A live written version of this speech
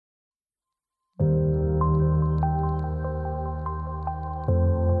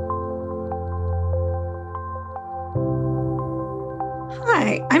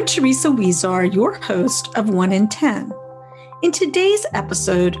Hi, I'm Teresa Weezar, your host of 1 in 10. In today's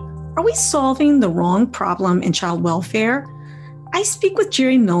episode, are we solving the wrong problem in child welfare? I speak with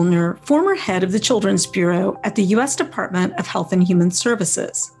Jerry Milner, former head of the Children's Bureau at the U.S. Department of Health and Human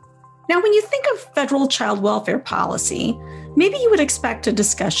Services. Now, when you think of federal child welfare policy, maybe you would expect a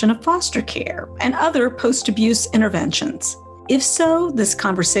discussion of foster care and other post-abuse interventions. If so, this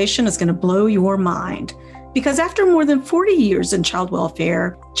conversation is going to blow your mind. Because after more than 40 years in child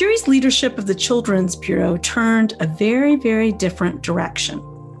welfare, Jerry's leadership of the Children's Bureau turned a very, very different direction.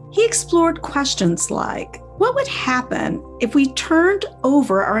 He explored questions like, what would happen if we turned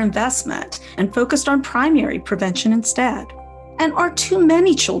over our investment and focused on primary prevention instead? And are too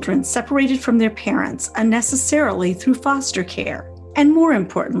many children separated from their parents unnecessarily through foster care? And more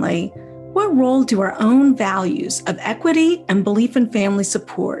importantly, what role do our own values of equity and belief in family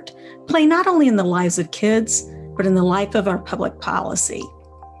support play not only in the lives of kids, but in the life of our public policy?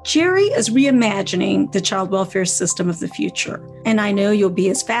 Jerry is reimagining the child welfare system of the future, and I know you'll be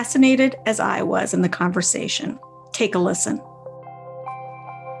as fascinated as I was in the conversation. Take a listen.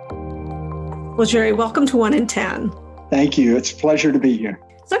 Well, Jerry, welcome to 1 in 10. Thank you. It's a pleasure to be here.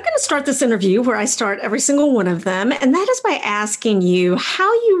 So I'm going to start this interview where I start every single one of them, and that is by asking you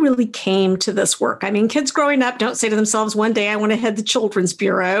how you really came to this work. I mean, kids growing up don't say to themselves, one day I want to head the Children's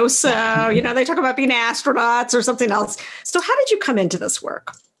Bureau. So, they talk about being astronauts or something else. So how did you come into this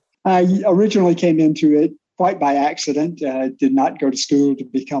work? I originally came into it quite by accident. I did not go to school to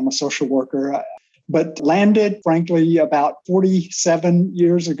become a social worker, but landed, frankly, about 47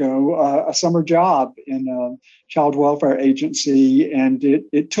 years ago, a summer job in a child welfare agency, and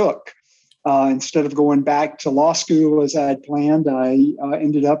it took. Instead of going back to law school as I had planned, I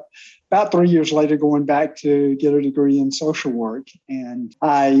ended up about 3 years later going back to get a degree in social work. And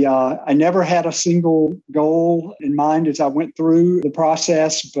I never had a single goal in mind as I went through the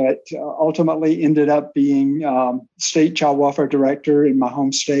process, but ultimately ended up being state child welfare director in my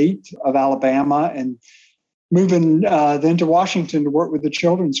home state of Alabama, and moving then to Washington to work with the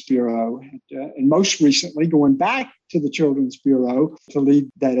Children's Bureau, and most recently going back to the Children's Bureau to lead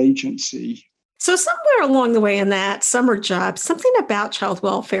that agency. So somewhere along the way in that summer job, something about child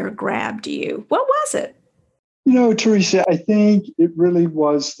welfare grabbed you. What was it? Teresa, I think it really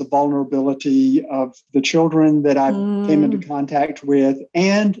was the vulnerability of the children that I came into contact with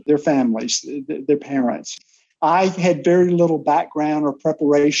and their families, their parents. I had very little background or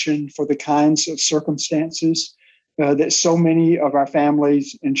preparation for the kinds of circumstances that so many of our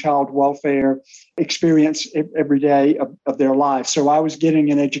families in child welfare experience every day of their lives. So I was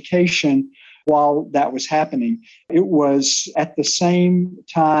getting an education while that was happening. It was at the same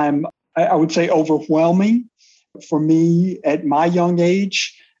time, I would say, overwhelming for me at my young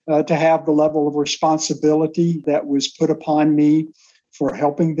age to have the level of responsibility that was put upon me for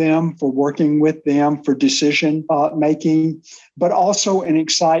helping them, for working with them, for decision making, but also an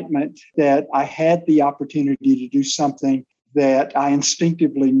excitement that I had the opportunity to do something that I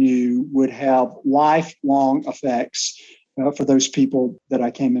instinctively knew would have lifelong effects for those people that I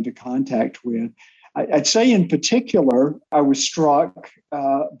came into contact with. I'd say in particular, I was struck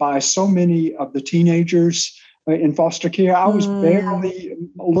by so many of the teenagers in foster care. I was barely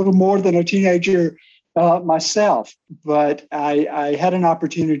a little more than a teenager myself, but I had an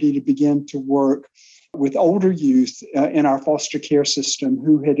opportunity to begin to work with older youth in our foster care system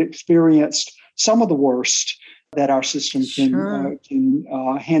who had experienced some of the worst that our system can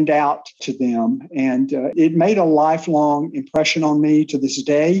hand out to them. And it made a lifelong impression on me to this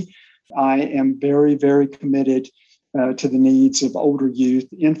day. I am very, very committed to the needs of older youth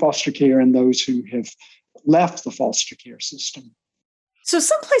in foster care and those who have left the foster care system. So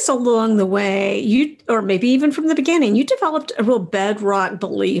someplace along the way, or maybe even from the beginning, you developed a real bedrock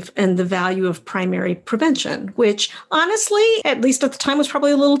belief in the value of primary prevention, which honestly, at least at the time, was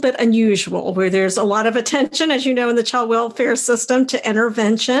probably a little bit unusual, where there's a lot of attention, as you know, in the child welfare system to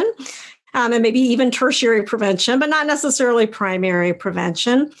intervention and maybe even tertiary prevention, but not necessarily primary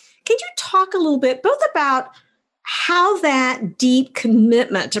prevention. Can you talk a little bit both about how that deep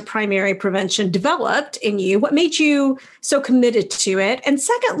commitment to primary prevention developed in you, what made you so committed to it, and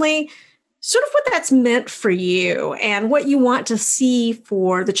secondly, sort of what that's meant for you and what you want to see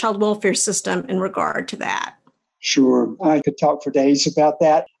for the child welfare system in regard to that? Sure. I could talk for days about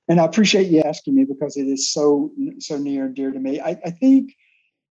that. And I appreciate you asking me because it is so near and dear to me. I think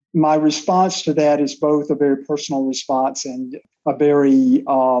my response to that is both a very personal response and a very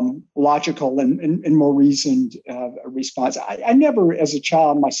logical and more reasoned response. I never, as a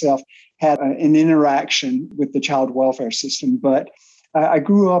child myself, had an interaction with the child welfare system, but I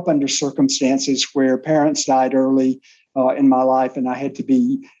grew up under circumstances where parents died early in my life, and I had to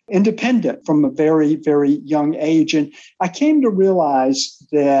be independent from a very, very young age. And I came to realize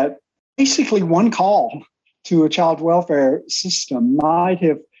that basically one call to a child welfare system might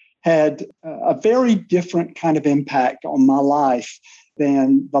have had a very different kind of impact on my life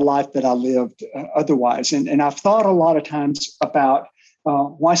than the life that I lived otherwise. And I've thought a lot of times about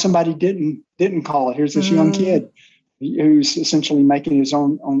why somebody didn't call it. Here's this young kid who's essentially making his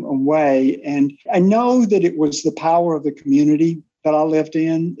own way. And I know that it was the power of the community that I lived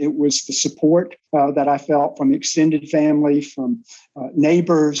in. It was the support that I felt from extended family, from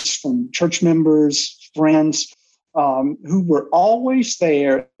neighbors, from church members, friends, who were always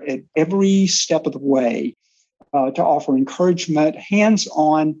there at every step of the way to offer encouragement,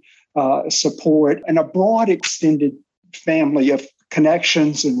 hands-on support, and a broad extended family of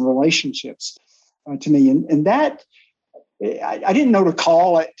connections and relationships to me. And that, I didn't know to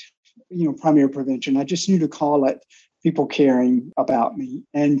call it, primary prevention. I just knew to call it people caring about me.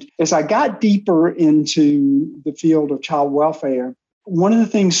 And as I got deeper into the field of child welfare, one of the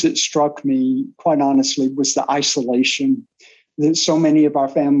things that struck me, quite honestly, was the isolation that so many of our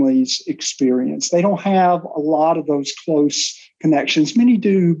families experience. They don't have a lot of those close connections. Many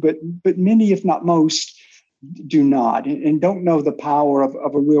do, but many, if not most, do not, and don't know the power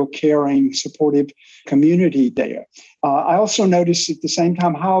of a real caring, supportive community there. I also noticed at the same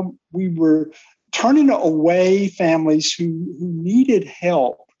time how we were turning away families who needed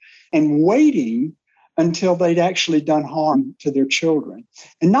help and waiting until they'd actually done harm to their children.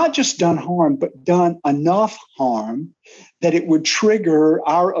 And not just done harm, but done enough harm that it would trigger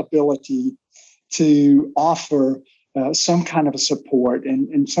our ability to offer some kind of a support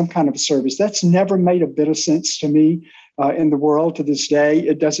and some kind of a service. That's never made a bit of sense to me in the world to this day.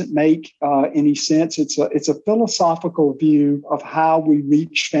 It doesn't make any sense. It's a philosophical view of how we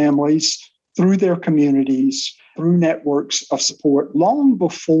reach families through their communities, through networks of support, long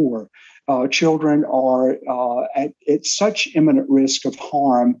before children are at such imminent risk of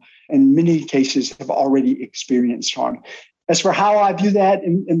harm, and in many cases have already experienced harm. As for how I view that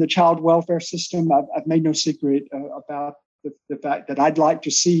in the child welfare system, I've made no secret about the fact that I'd like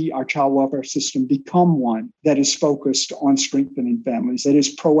to see our child welfare system become one that is focused on strengthening families, that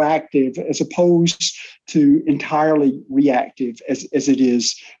is proactive as opposed to entirely reactive as it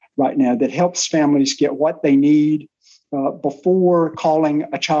is right now, that helps families get what they need before calling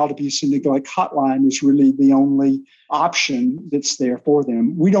a child abuse and neglect hotline is really the only option that's there for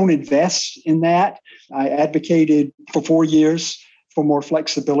them. We don't invest in that. I advocated for 4 years for more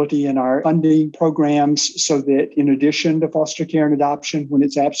flexibility in our funding programs so that in addition to foster care and adoption, when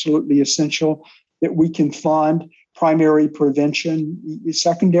it's absolutely essential, that we can fund primary prevention,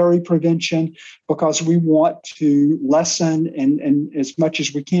 secondary prevention, because we want to lessen and as much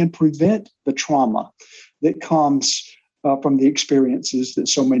as we can prevent the trauma that comes from the experiences that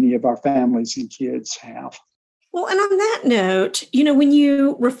so many of our families and kids have. Well, and on that note, when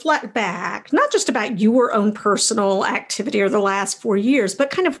you reflect back, not just about your own personal activity or the last 4 years,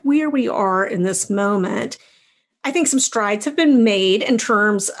 but kind of where we are in this moment, I think some strides have been made in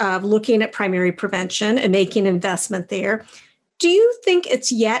terms of looking at primary prevention and making investment there. Do you think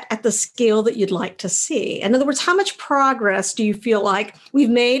it's yet at the scale that you'd like to see? In other words, how much progress do you feel like we've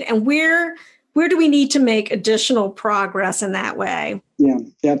made, and where do we need to make additional progress in that way? Yeah.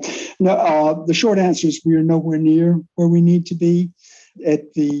 No, the short answer is we are nowhere near where we need to be.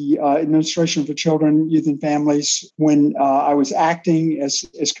 At the Administration for Children, Youth, and Families, when I was acting as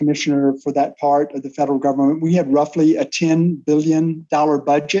commissioner for that part of the federal government, we had roughly a $10 billion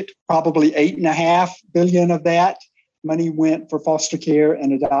budget. Probably $8.5 billion of that money went for foster care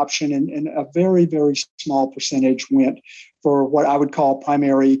and adoption, and a very, very small percentage went for what I would call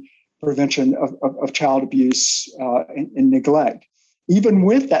primary prevention of child abuse and neglect. Even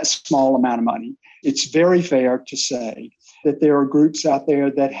with that small amount of money, it's very fair to say that there are groups out there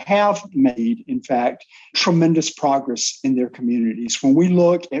that have made, in fact, tremendous progress in their communities. When we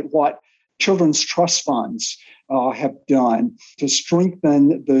look at what children's trust funds have done to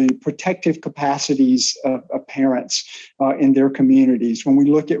strengthen the protective capacities of parents in their communities, when we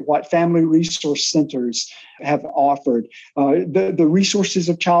look at what family resource centers have offered, the resources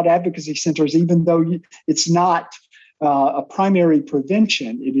of child advocacy centers, even though it's not a primary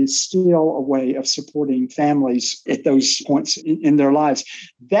prevention, it is still a way of supporting families at those points in their lives.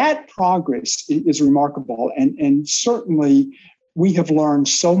 That progress is remarkable. And certainly we have learned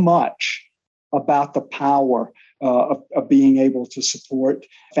so much about the power of being able to support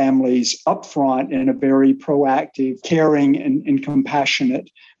families upfront in a very proactive, caring, and compassionate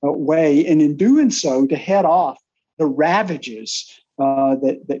way. And in doing so, to head off the ravages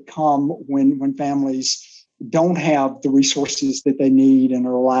that come when families don't have the resources that they need and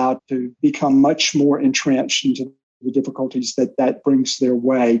are allowed to become much more entrenched into the difficulties that brings their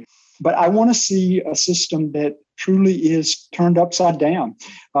way. But I want to see a system that truly is turned upside down,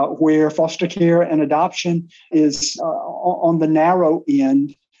 where foster care and adoption is on the narrow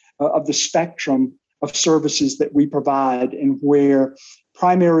end of the spectrum of services that we provide, and where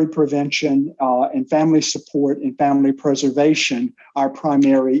primary prevention and family support and family preservation are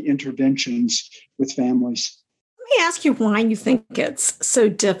primary interventions with families. Let me ask you why you think it's so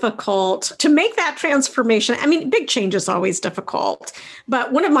difficult to make that transformation. I mean, big change is always difficult,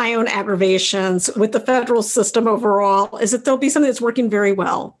 but one of my own aggravations with the federal system overall is that there'll be something that's working very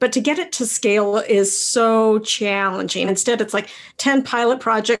well, but to get it to scale is so challenging. Instead, it's like 10 pilot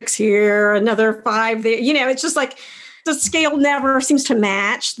projects here, another 5 there. It's just like the scale never seems to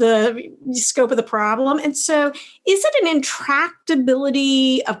match the scope of the problem. And so is it an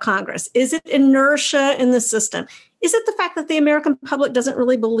intractability of Congress? Is it inertia in the system? Is it the fact that the American public doesn't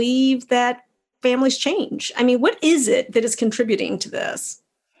really believe that families change? I mean, what is it that is contributing to this?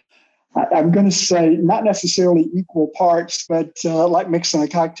 I'm going to say not necessarily equal parts, but like mixing a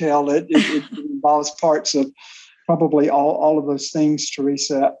cocktail, it involves parts of probably all of those things,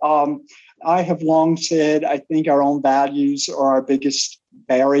 Teresa. I have long said I think our own values are our biggest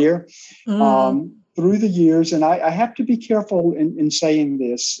barrier through the years. And I have to be careful in saying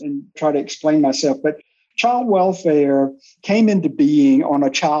this and try to explain myself. But child welfare came into being on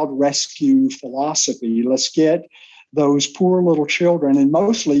a child rescue philosophy. Let's get those poor little children, and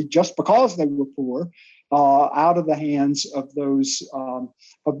mostly just because they were poor, out of the hands of those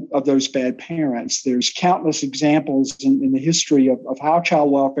bad parents. There's countless examples in the history of how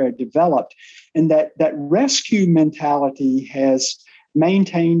child welfare developed, and that rescue mentality has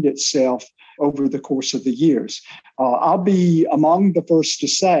maintained itself over the course of the years. I'll be among the first to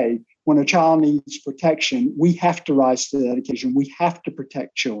say, when a child needs protection, we have to rise to that occasion. We have to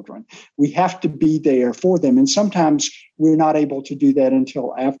protect children. We have to be there for them. And sometimes we're not able to do that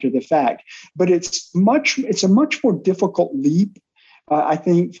until after the fact. But it's a much more difficult leap, I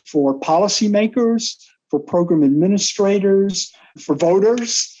think, for policymakers, for program administrators, for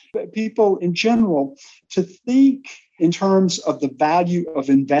voters, people in general, to think in terms of the value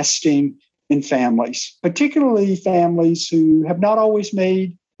of investing in families, particularly families who have not always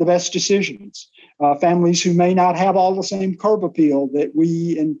made the best decisions, families who may not have all the same curb appeal that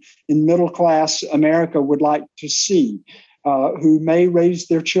we in middle-class America would like to see, who may raise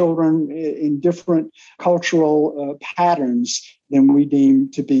their children in different cultural patterns than we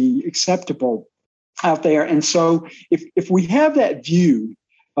deem to be acceptable out there. And so if we have that view,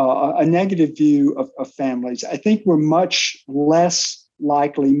 a negative view of families, I think we're much less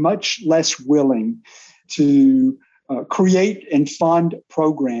likely, much less willing to create and fund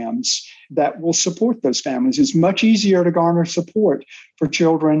programs that will support those families. It's much easier to garner support for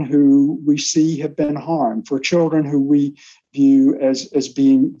children who we see have been harmed, for children who we view as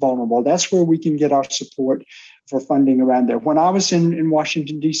being vulnerable. That's where we can get our support for funding around there. When I was in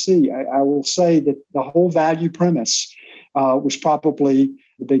Washington, D.C., I will say that the whole value premise was probably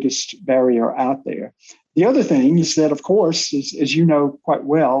the biggest barrier out there. The other thing is that, of course, as you know quite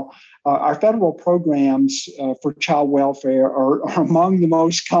well, our federal programs for child welfare are among the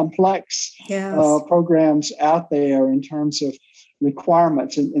most complex programs out there in terms of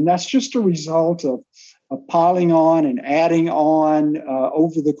requirements. And that's just a result of piling on and adding on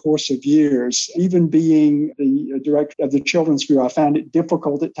over the course of years. Even being the director of the Children's Bureau, I found it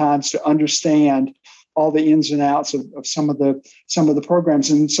difficult at times to understand all the ins and outs of some of the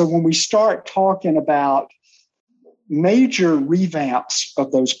programs. And so when we start talking about major revamps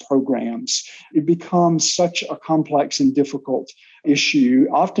of those programs, it becomes such a complex and difficult issue.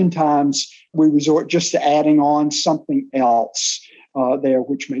 Oftentimes, we resort just to adding on something else there,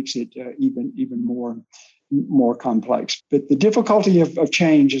 which makes it even more complex. But the difficulty of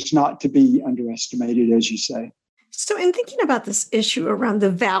change is not to be underestimated, as you say. So in thinking about this issue around the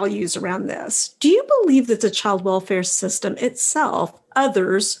values around this, do you believe that the child welfare system itself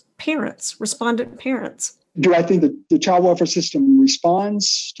others parents, respondent parents? Do I think that the child welfare system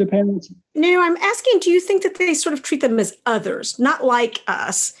responds to parents? No, I'm asking, do you think that they sort of treat them as others, not like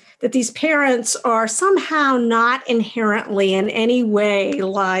us, that these parents are somehow not inherently in any way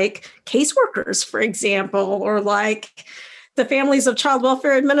like caseworkers, for example, or like the families of child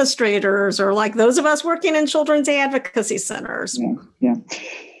welfare administrators, or like those of us working in children's advocacy centers? Yeah.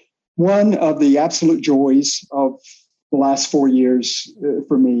 One of the absolute joys of the last 4 years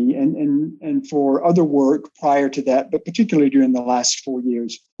for me and for other work prior to that, but particularly during the last 4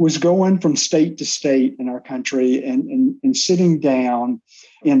 years, was going from state to state in our country and sitting down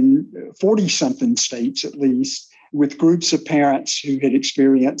in 40-something states at least, with groups of parents who had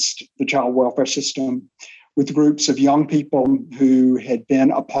experienced the child welfare system, with groups of young people who had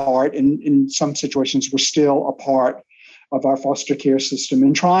been a part, and in some situations were still a part of our foster care system,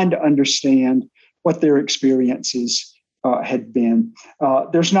 and trying to understand what their experiences had been.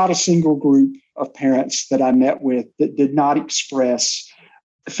 There's not a single group of parents that I met with that did not express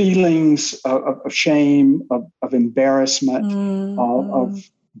feelings of shame, of embarrassment, of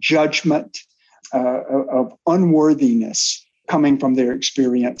judgment, of unworthiness coming from their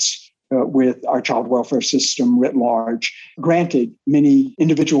experience with our child welfare system writ large. Granted, many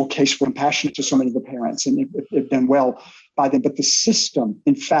individual cases were compassionate to so many of the parents and it done well by them, but the system,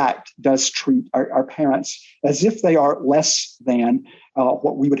 in fact, does treat our parents as if they are less than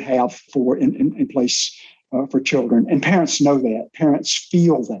what we would have for in place for children. And parents know that. Parents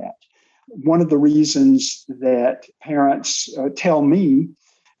feel that. One of the reasons that parents tell me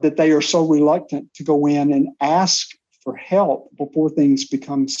that they are so reluctant to go in and ask for help before things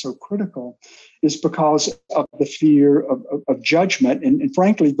become so critical is because of the fear of judgment and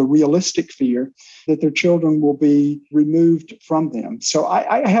frankly, the realistic fear that their children will be removed from them. So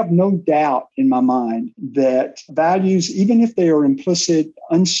I have no doubt in my mind that values, even if they are implicit,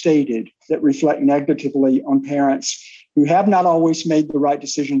 unstated, that reflect negatively on parents who have not always made the right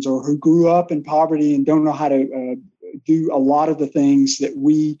decisions or who grew up in poverty and don't know how to do a lot of the things that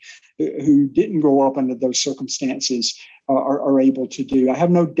we who didn't grow up under those circumstances are able to do. I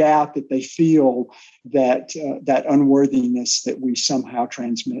have no doubt that they feel that that unworthiness that we somehow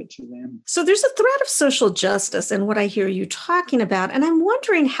transmit to them. So there's a thread of social justice in what I hear you talking about. And I'm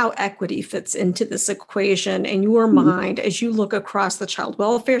wondering how equity fits into this equation in your mind as you look across the child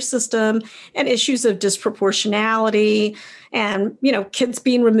welfare system and issues of disproportionality and, kids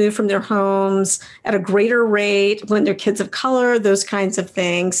being removed from their homes at a greater rate when they're kids of color, those kinds of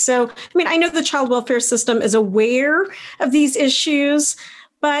things. So, I know the child welfare system is aware of these issues,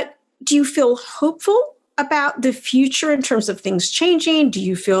 but do you feel hopeful about the future in terms of things changing? Do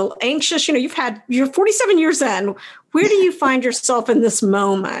you feel anxious? You're 47 years in. Where do you find yourself in this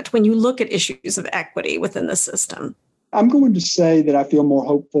moment when you look at issues of equity within the system? I'm going to say that I feel more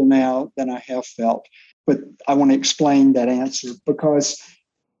hopeful now than I have felt, but I want to explain that answer because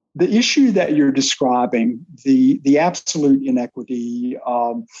the issue that you're describing, the absolute inequity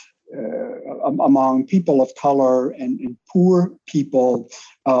among people of color and poor people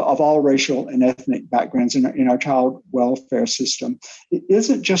of all racial and ethnic backgrounds in our child welfare system, it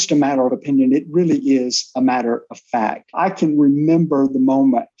isn't just a matter of opinion. It really is a matter of fact. I can remember the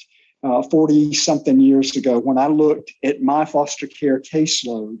moment 40-something years ago when I looked at my foster care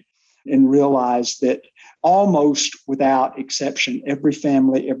caseload and realized that almost without exception, every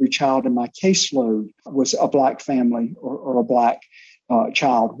family, every child in my caseload was a Black family or a Black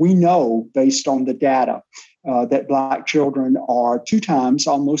child. We know based on the data that Black children are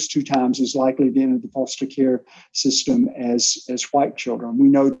almost two times as likely to enter the foster care system as white children. We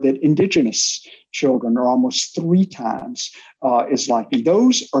know that Indigenous children are almost 3 times as likely.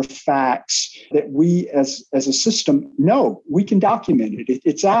 Those are facts that we as a system know. We can document it.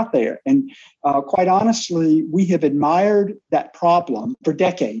 It's out there. And quite honestly, we have admired that problem for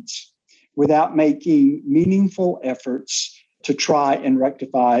decades without making meaningful efforts to try and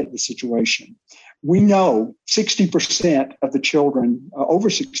rectify the situation. We know 60% of the children, over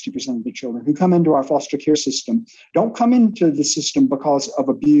 60% of the children who come into our foster care system don't come into the system because of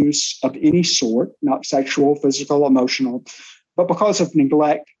abuse of any sort, not sexual, physical, emotional, but because of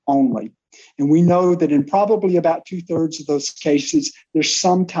neglect only. And we know that in probably about 2/3 of those cases, there's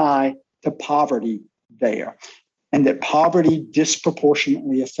some tie to poverty there, and that poverty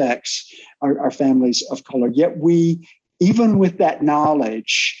disproportionately affects our families of color. Yet we, even with that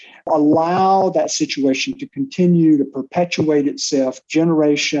knowledge, allow that situation to continue to perpetuate itself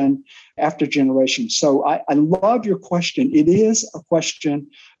generation after generation. So I love your question. It is a question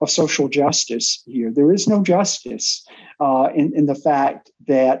of social justice here. There is no justice in the fact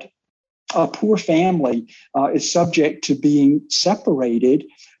that a poor family is subject to being separated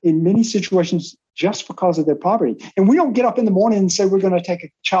in many situations just because of their poverty. And we don't get up in the morning and say we're going to take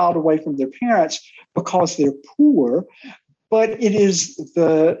a child away from their parents because they're poor, but it is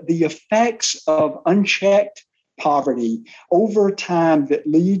the effects of unchecked poverty over time that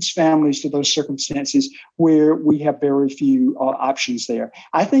leads families to those circumstances where we have very few options there.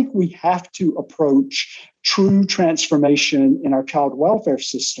 I think we have to approach true transformation in our child welfare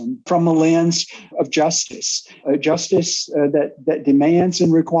system from a lens of justice, justice that demands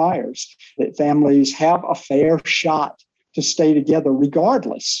and requires that families have a fair shot to stay together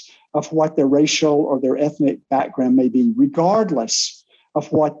regardless of what their racial or their ethnic background may be, regardless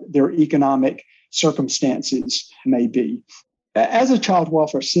of what their economic circumstances may be. As a child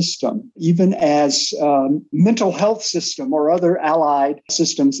welfare system, even as mental health system or other allied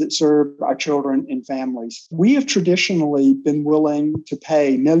systems that serve our children and families, we have traditionally been willing to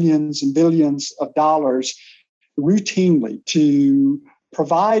pay millions and billions of dollars routinely to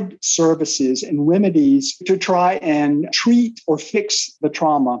provide services and remedies to try and treat or fix the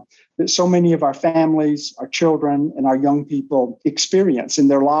trauma that so many of our families, our children, and our young people experience in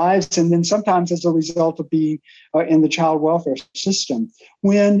their lives, and then sometimes as a result of being in the child welfare system.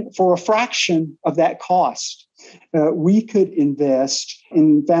 When for a fraction of that cost, we could invest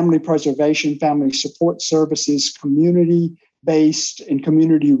in family preservation, family support services, community-based and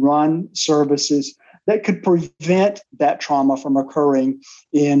community-run services that could prevent that trauma from occurring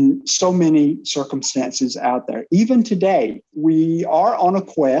in so many circumstances out there. Even today, we are on a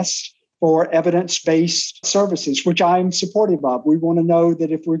quest for evidence-based services, which I'm supportive of. We want to know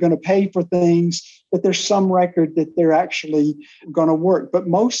that if we're going to pay for things, that there's some record that they're actually going to work. But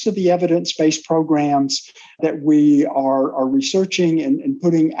most of the evidence-based programs that we are researching and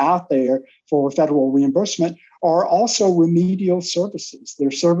putting out there for federal reimbursement are also remedial services.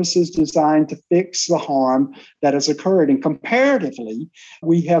 They're services designed to fix the harm that has occurred. And comparatively,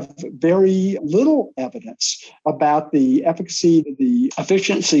 we have very little evidence about the efficacy, the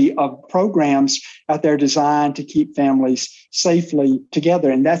efficiency of programs out there designed to keep families safely together.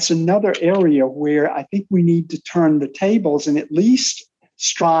 And that's another area where I think we need to turn the tables and at least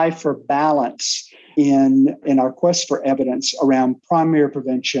strive for balance in our quest for evidence around primary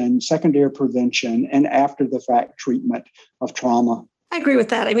prevention, secondary prevention, and after the fact treatment of trauma. I agree with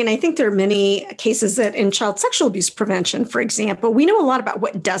that. I mean, I think there are many cases that in child sexual abuse prevention, for example, we know a lot about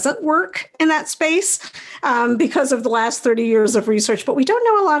what doesn't work in that space because of the last 30 years of research, but we don't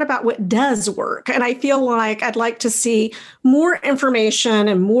know a lot about what does work. And I feel like I'd like to see more information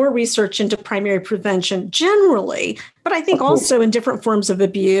and more research into primary prevention generally, but I think also in different forms of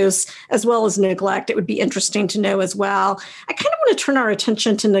abuse as well as neglect, it would be interesting to know as well. I kind of want to turn our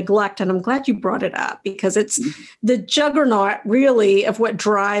attention to neglect, and I'm glad you brought it up because it's the juggernaut really of what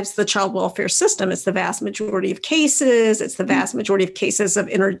drives the child welfare system. It's the vast majority of cases. It's the vast majority of cases of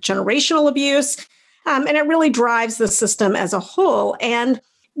intergenerational abuse. And it really drives the system as a whole. And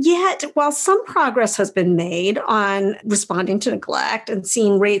yet, while some progress has been made on responding to neglect and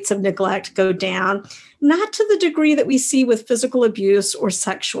seeing rates of neglect go down, not to the degree that we see with physical abuse or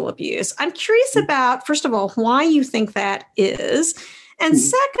sexual abuse. I'm curious about, first of all, why you think that is. And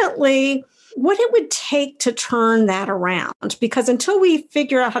secondly, what it would take to turn that around. Because until we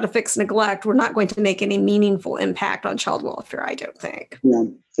figure out how to fix neglect, we're not going to make any meaningful impact on child welfare, I don't think.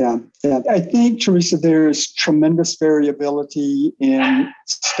 Yeah. I think, Teresa, there's tremendous variability in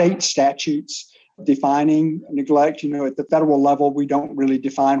state statutes defining neglect. At the federal level, we don't really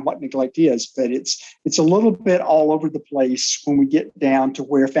define what neglect is, but it's a little bit all over the place when we get down to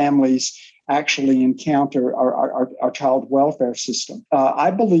where families actually encounter our child welfare system.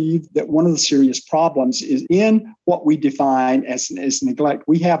 I believe that one of the serious problems is in what we define as neglect.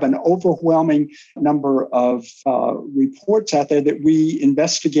 We have an overwhelming number of reports out there that we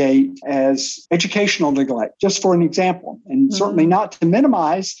investigate as educational neglect, just for an example, and certainly not to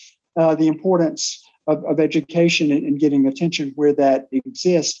minimize the importance of education and getting attention where that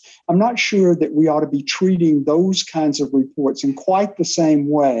exists. I'm not sure that we ought to be treating those kinds of reports in quite the same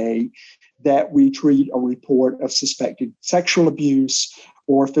way that we treat a report of suspected sexual abuse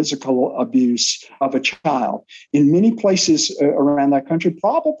or physical abuse of a child. In many places around that country,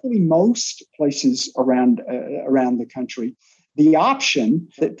 probably most places around the country, the option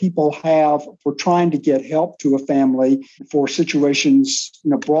that people have for trying to get help to a family for situations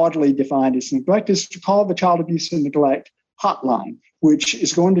broadly defined as neglect is to call the child abuse and neglect hotline, which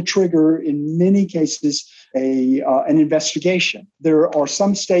is going to trigger, in many cases, an investigation. There are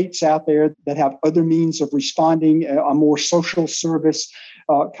some states out there that have other means of responding, a more social service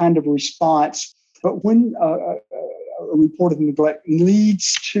kind of response. But when a report of neglect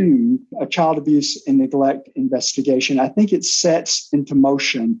leads to a child abuse and neglect investigation, I think it sets into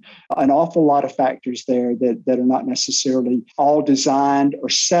motion an awful lot of factors there that are not necessarily all designed or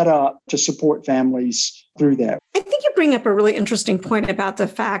set up to support families through that. I think you bring up a really interesting point about the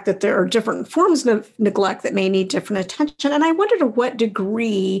fact that there are different forms of neglect that may need different attention. And I wonder to what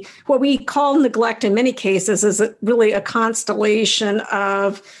degree what we call neglect in many cases is really a constellation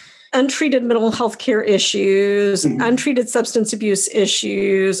of untreated mental health care issues, untreated substance abuse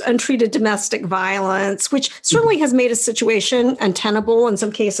issues, untreated domestic violence, which certainly has made a situation untenable in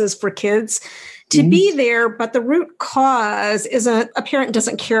some cases for kids to be there, but the root cause isn't a parent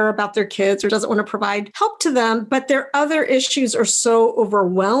doesn't care about their kids or doesn't want to provide help to them, but their other issues are so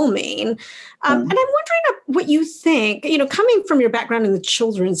overwhelming. And I'm wondering what you think, coming from your background in the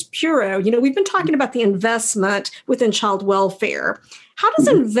Children's Bureau, we've been talking about the investment within child welfare. How does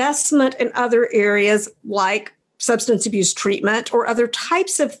investment in other areas like substance abuse treatment or other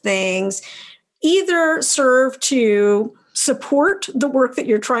types of things either serve to support the work that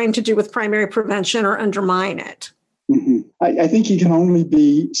you're trying to do with primary prevention or undermine it? I think you can only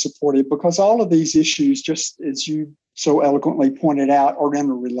be supportive because all of these issues, just as you so eloquently pointed out, are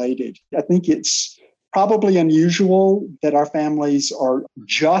interrelated. I think it's probably unusual that our families are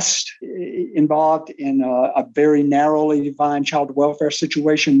just involved in a very narrowly defined child welfare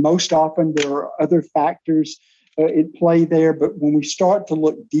situation. Most often there are other factors at play there, but when we start to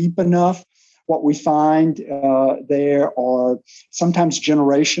look deep enough, what we find there are sometimes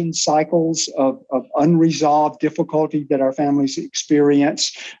generation cycles of unresolved difficulty that our families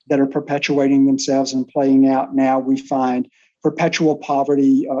experience that are perpetuating themselves and playing out. Now we find perpetual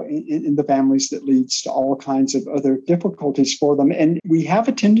poverty in the families that leads to all kinds of other difficulties for them. And we have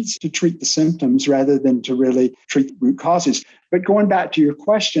a tendency to treat the symptoms rather than to really treat the root causes. But going back to your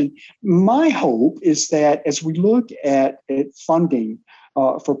question, my hope is that as we look at funding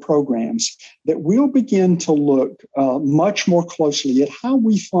for programs, that we'll begin to look much more closely at how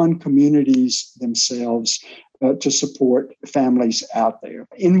we fund communities themselves to support families out there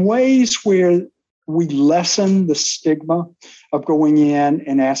in ways where we lessen the stigma of going in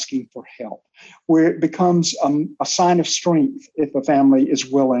and asking for help, where it becomes a sign of strength if a family is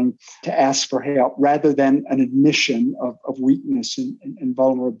willing to ask for help rather than an admission of weakness and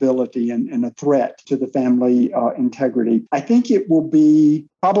vulnerability and a threat to the family integrity. I think it will be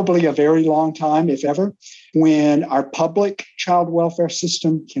probably a very long time, if ever, when our public child welfare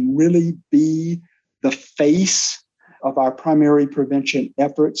system can really be the face of our primary prevention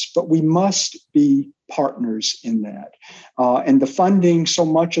efforts, but we must be partners in that. And the funding, so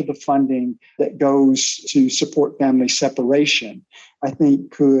much of the funding that goes to support family separation, I think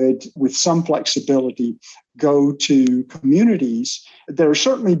could, with some flexibility, go to communities that are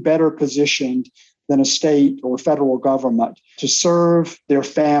certainly better positioned than a state or federal government to serve their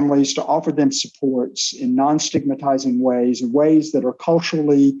families, to offer them supports in non-stigmatizing ways, in ways that are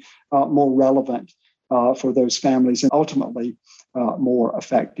culturally more relevant for those families and ultimately more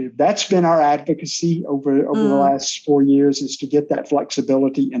effective. That's been our advocacy over the last 4 years, is to get that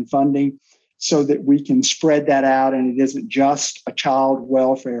flexibility and funding so that we can spread that out and it isn't just a child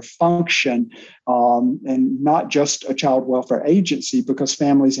welfare function and not just a child welfare agency, because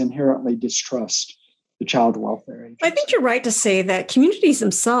families inherently distrust the child welfare agency. I think you're right to say that communities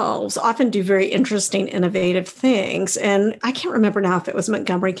themselves often do very interesting, innovative things. And I can't remember now if it was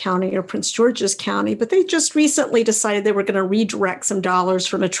Montgomery County or Prince George's County, but they just recently decided they were going to redirect some dollars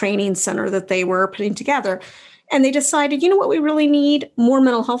from a training center that they were putting together. And they decided, what we really need? More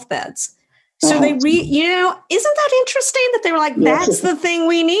mental health beds. So they isn't that interesting that they were like, that's the thing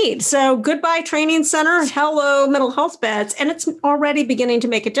we need. So goodbye training center, hello mental health beds. And it's already beginning to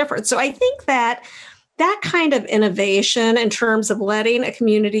make a difference. So I think that kind of innovation in terms of letting a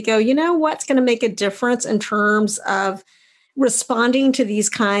community go, what's going to make a difference in terms of responding to these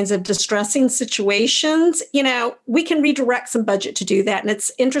kinds of distressing situations, we can redirect some budget to do that. And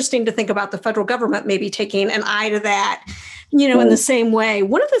it's interesting to think about the federal government maybe taking an eye to that, in the same way.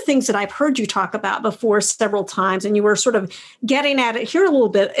 One of the things that I've heard you talk about before several times, and you were sort of getting at it here a little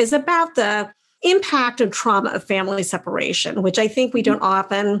bit, is about the impact of trauma of family separation, which I think we don't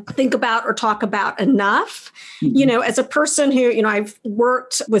often think about or talk about enough. As a person who, I've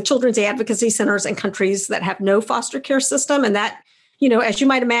worked with children's advocacy centers in countries that have no foster care system. And that, as you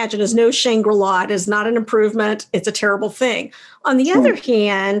might imagine, is no Shangri-La. It is not an improvement. It's a terrible thing. On the other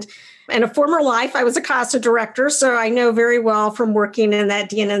hand, in a former life, I was a CASA director, so I know very well from working in that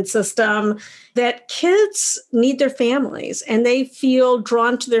DNN system that kids need their families and they feel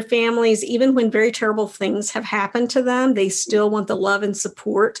drawn to their families even when very terrible things have happened to them. They still want the love and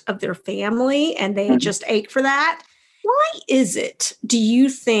support of their family and they just ache for that. Why is it, do you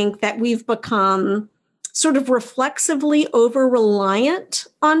think, that we've become sort of reflexively over-reliant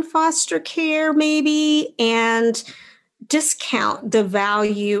on foster care maybe, and discount the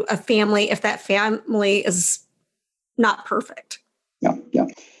value of family if that family is not perfect? Yeah.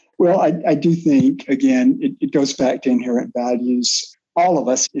 Well, I do think, again, it goes back to inherent values. All of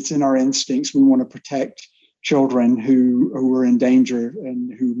us, it's in our instincts. We want to protect children who are in danger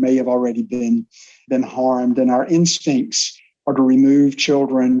and who may have already been harmed. And our instincts are to remove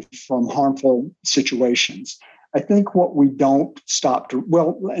children from harmful situations. I think what we don't stop to,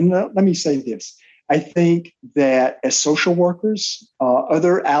 and let me say this. I think that as social workers,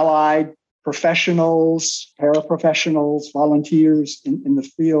 other allied professionals, paraprofessionals, volunteers in the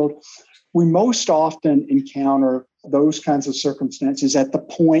field, we most often encounter those kinds of circumstances at the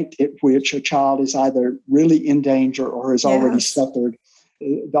point at which a child is either really in danger or has already suffered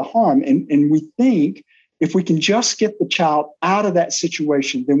the harm. And we think if we can just get the child out of that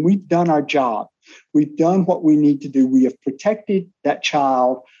situation, then we've done our job. We've done what we need to do. We have protected that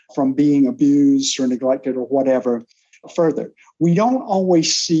child from being abused or neglected or whatever further. We don't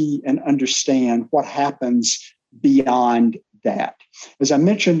always see and understand what happens beyond that. As I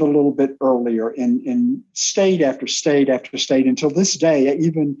mentioned a little bit earlier, in state after state after state, until this day,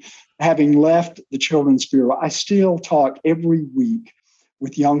 even having left the Children's Bureau, I still talk every week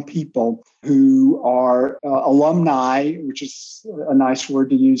with young people who are alumni, which is a nice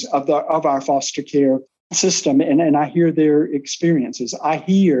word to use, of our foster care system. And I hear their experiences. I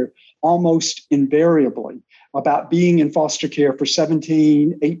hear almost invariably about being in foster care for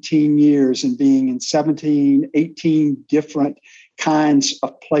 17, 18 years and being in 17, 18 different kinds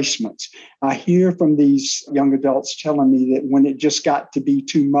of placements. I hear from these young adults telling me that when it just got to be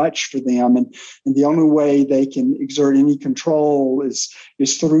too much for them and the only way they can exert any control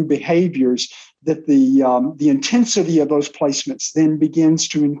is through behaviors, that the intensity of those placements then begins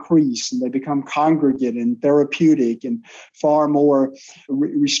to increase and they become congregate and therapeutic and far more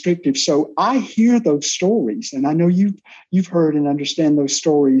restrictive. So I hear those stories, and I know you've heard and understand those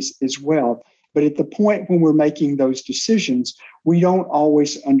stories as well. But at the point when we're making those decisions, we don't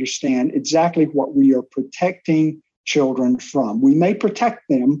always understand exactly what we are protecting children from. We may protect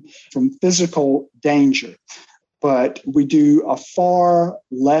them from physical danger, but we do a far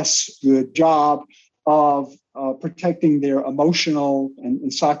less good job of protecting their emotional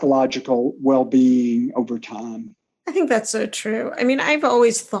and psychological well-being over time. I think that's so true. I mean, I've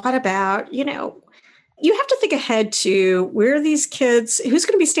always thought about, you have to think ahead to where are these kids, who's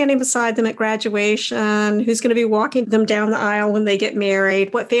going to be standing beside them at graduation, who's going to be walking them down the aisle when they get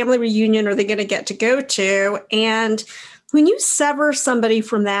married, what family reunion are they going to get to go to? And when you sever somebody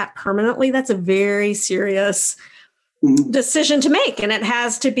from that permanently, that's a very serious decision to make. And it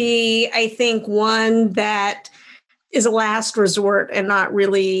has to be, I think, one that is a last resort and not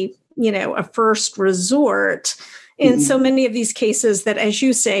really, a first resort. In so many of these cases that, as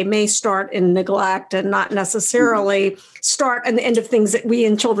you say, may start in neglect and not necessarily start at the end of things that we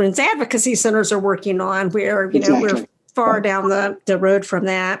in children's advocacy centers are working on, where, we're far down the road from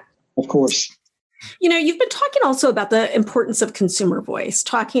that. Of course. You've been talking also about the importance of consumer voice,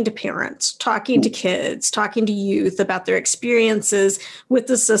 talking to parents, talking to kids, talking to youth about their experiences with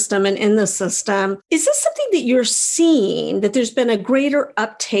the system and in the system. Is this something that you're seeing that there's been a greater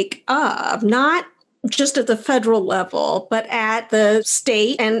uptake of, not just at the federal level, but at the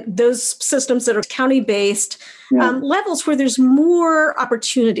state and those systems that are county-based levels where there's more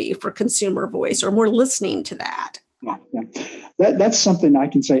opportunity for consumer voice or more listening to that? Yeah. That's something I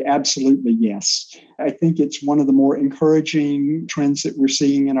can say absolutely yes. I think it's one of the more encouraging trends that we're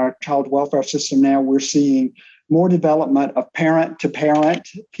seeing in our child welfare system now. We're seeing more development of parent-to-parent,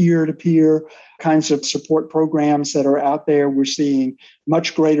 peer-to-peer kinds of support programs that are out there. We're seeing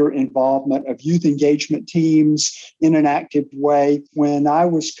much greater involvement of youth engagement teams in an active way. When I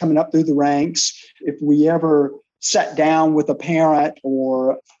was coming up through the ranks, if we ever sat down with a parent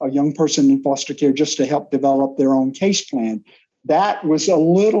or a young person in foster care just to help develop their own case plan, that was a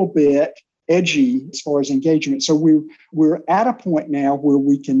little bit edgy as far as engagement. So we're at a point now where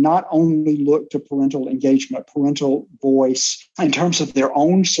we can not only look to parental engagement, parental voice in terms of their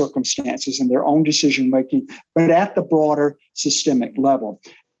own circumstances and their own decision making, but at the broader systemic level.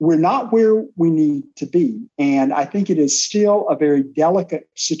 We're not where we need to be. And I think it is still a very delicate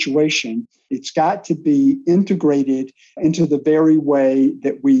situation. It's got to be integrated into the very way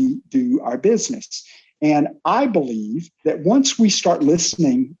that we do our business. And I believe that once we start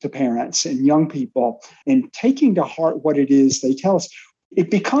listening to parents and young people and taking to heart what it is they tell us,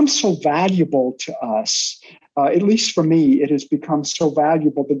 it becomes so valuable to us. At least for me, it has become so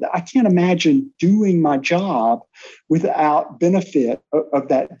valuable that I can't imagine doing my job without benefit of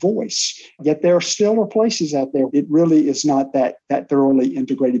that voice. Yet there still are places out there it really is not that thoroughly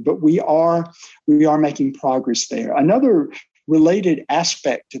integrated, but we are making progress there. Another related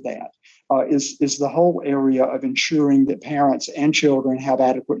aspect to that is the whole area of ensuring that parents and children have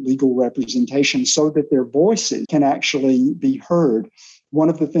adequate legal representation so that their voices can actually be heard. One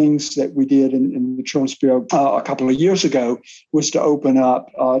of the things that we did in the Children's Bureau a couple of years ago was to open up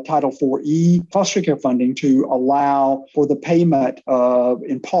Title IV-E foster care funding to allow for the payment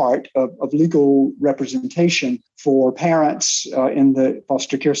in part of legal representation for parents in the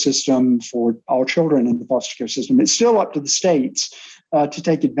foster care system, for all children in the foster care system. It's still up to the states to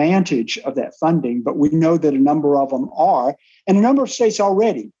take advantage of that funding, but we know that a number of them are, and a number of states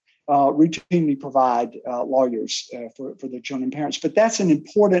already routinely provide lawyers for their children and parents. But that's an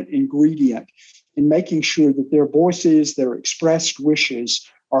important ingredient in making sure that their voices, their expressed wishes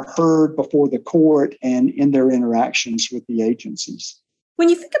are heard before the court and in their interactions with the agencies. When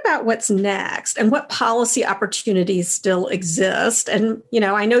you think about what's next and what policy opportunities still exist, and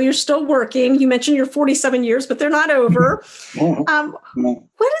I know you're still working. You mentioned your 47 years, but they're not over.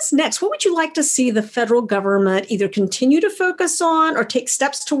 What is next? What would you like to see the federal government either continue to focus on or take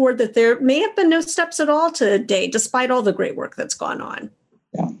steps toward that there may have been no steps at all today, despite all the great work that's gone on?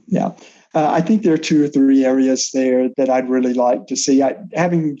 Yeah. I think there are 2 or 3 areas there that I'd really like to see.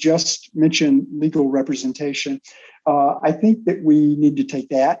 Having just mentioned legal representation, I think that we need to take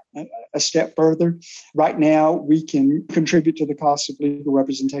that a step further. Right now, we can contribute to the cost of legal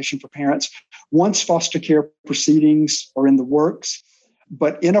representation for parents once foster care proceedings are in the works.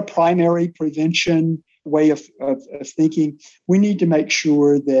 But in a primary prevention way of thinking, we need to make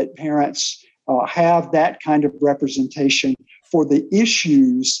sure that parents have that kind of representation for the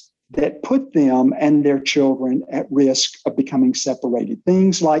issues that put them and their children at risk of becoming separated.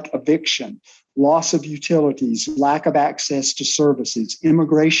 Things like eviction, loss of utilities, lack of access to services,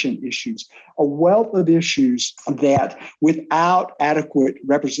 immigration issues, a wealth of issues that without adequate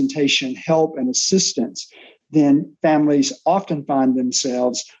representation, help, and assistance, then families often find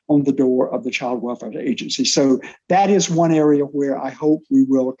themselves on the door of the child welfare agency. So that is one area where I hope we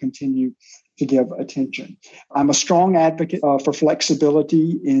will continue to give attention. I'm a strong advocate for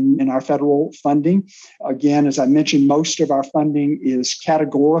flexibility in our federal funding. Again, as I mentioned, most of our funding is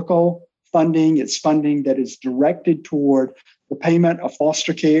categorical funding. It's funding that is directed toward the payment of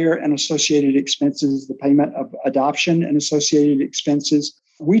foster care and associated expenses, the payment of adoption and associated expenses.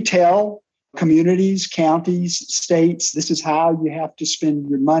 We tell communities, counties, states, this is how you have to spend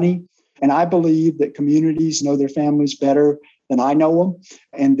your money. And I believe that communities know their families better than I know them,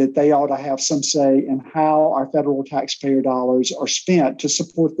 and that they ought to have some say in how our federal taxpayer dollars are spent to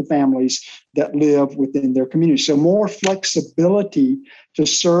support the families that live within their community. So more flexibility to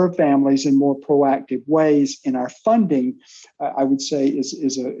serve families in more proactive ways in our funding, I would say,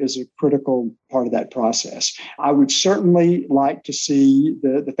 is a critical part of that process. I would certainly like to see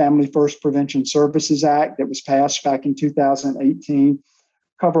the Family First Prevention Services Act that was passed back in 2018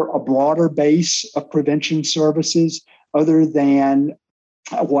 cover a broader base of prevention services other than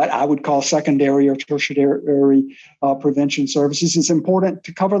what I would call secondary or tertiary prevention services. It's important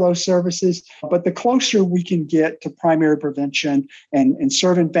to cover those services, but the closer we can get to primary prevention and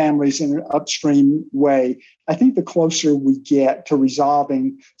serving families in an upstream way, I think the closer we get to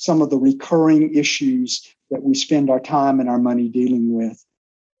resolving some of the recurring issues that we spend our time and our money dealing with.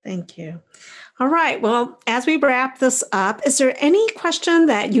 Thank you. All right. Well, as we wrap this up, is there any question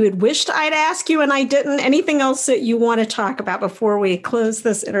that you had wished I'd ask you and I didn't? Anything else that you want to talk about before we close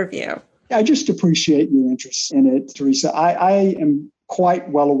this interview? I just appreciate your interest in it, Teresa. I am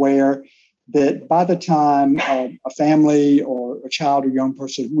quite well aware that by the time a family or a child or young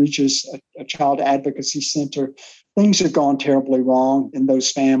person reaches a child advocacy center, things have gone terribly wrong in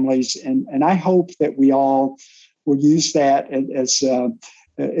those families. And I hope that we all will use that as a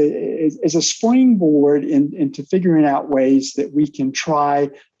springboard into figuring out ways that we can try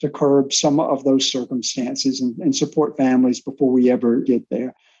to curb some of those circumstances and support families before we ever get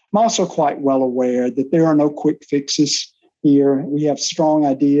there. I'm also quite well aware that there are no quick fixes here. We have strong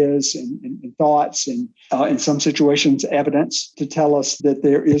ideas and thoughts and in some situations, evidence to tell us that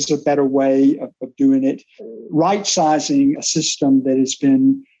there is a better way of doing it. Right-sizing a system that has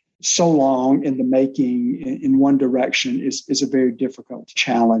been so long in the making in one direction is a very difficult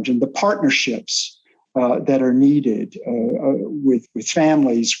challenge. And the partnerships that are needed with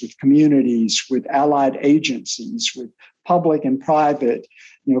families, with communities, with allied agencies, with public and private,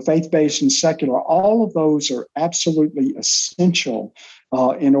 faith-based and secular, all of those are absolutely essential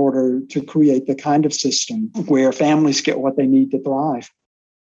in order to create the kind of system where families get what they need to thrive.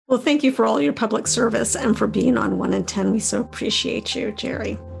 Well, thank you for all your public service and for being on 1 in 10. We so appreciate you,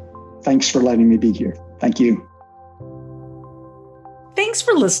 Jerry. Thanks for letting me be here. Thank you. Thanks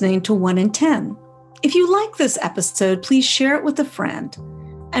for listening to 1 in 10. If you like this episode, please share it with a friend.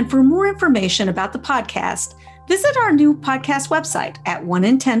 And for more information about the podcast, visit our new podcast website at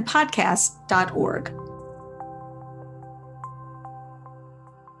onein10podcast.org.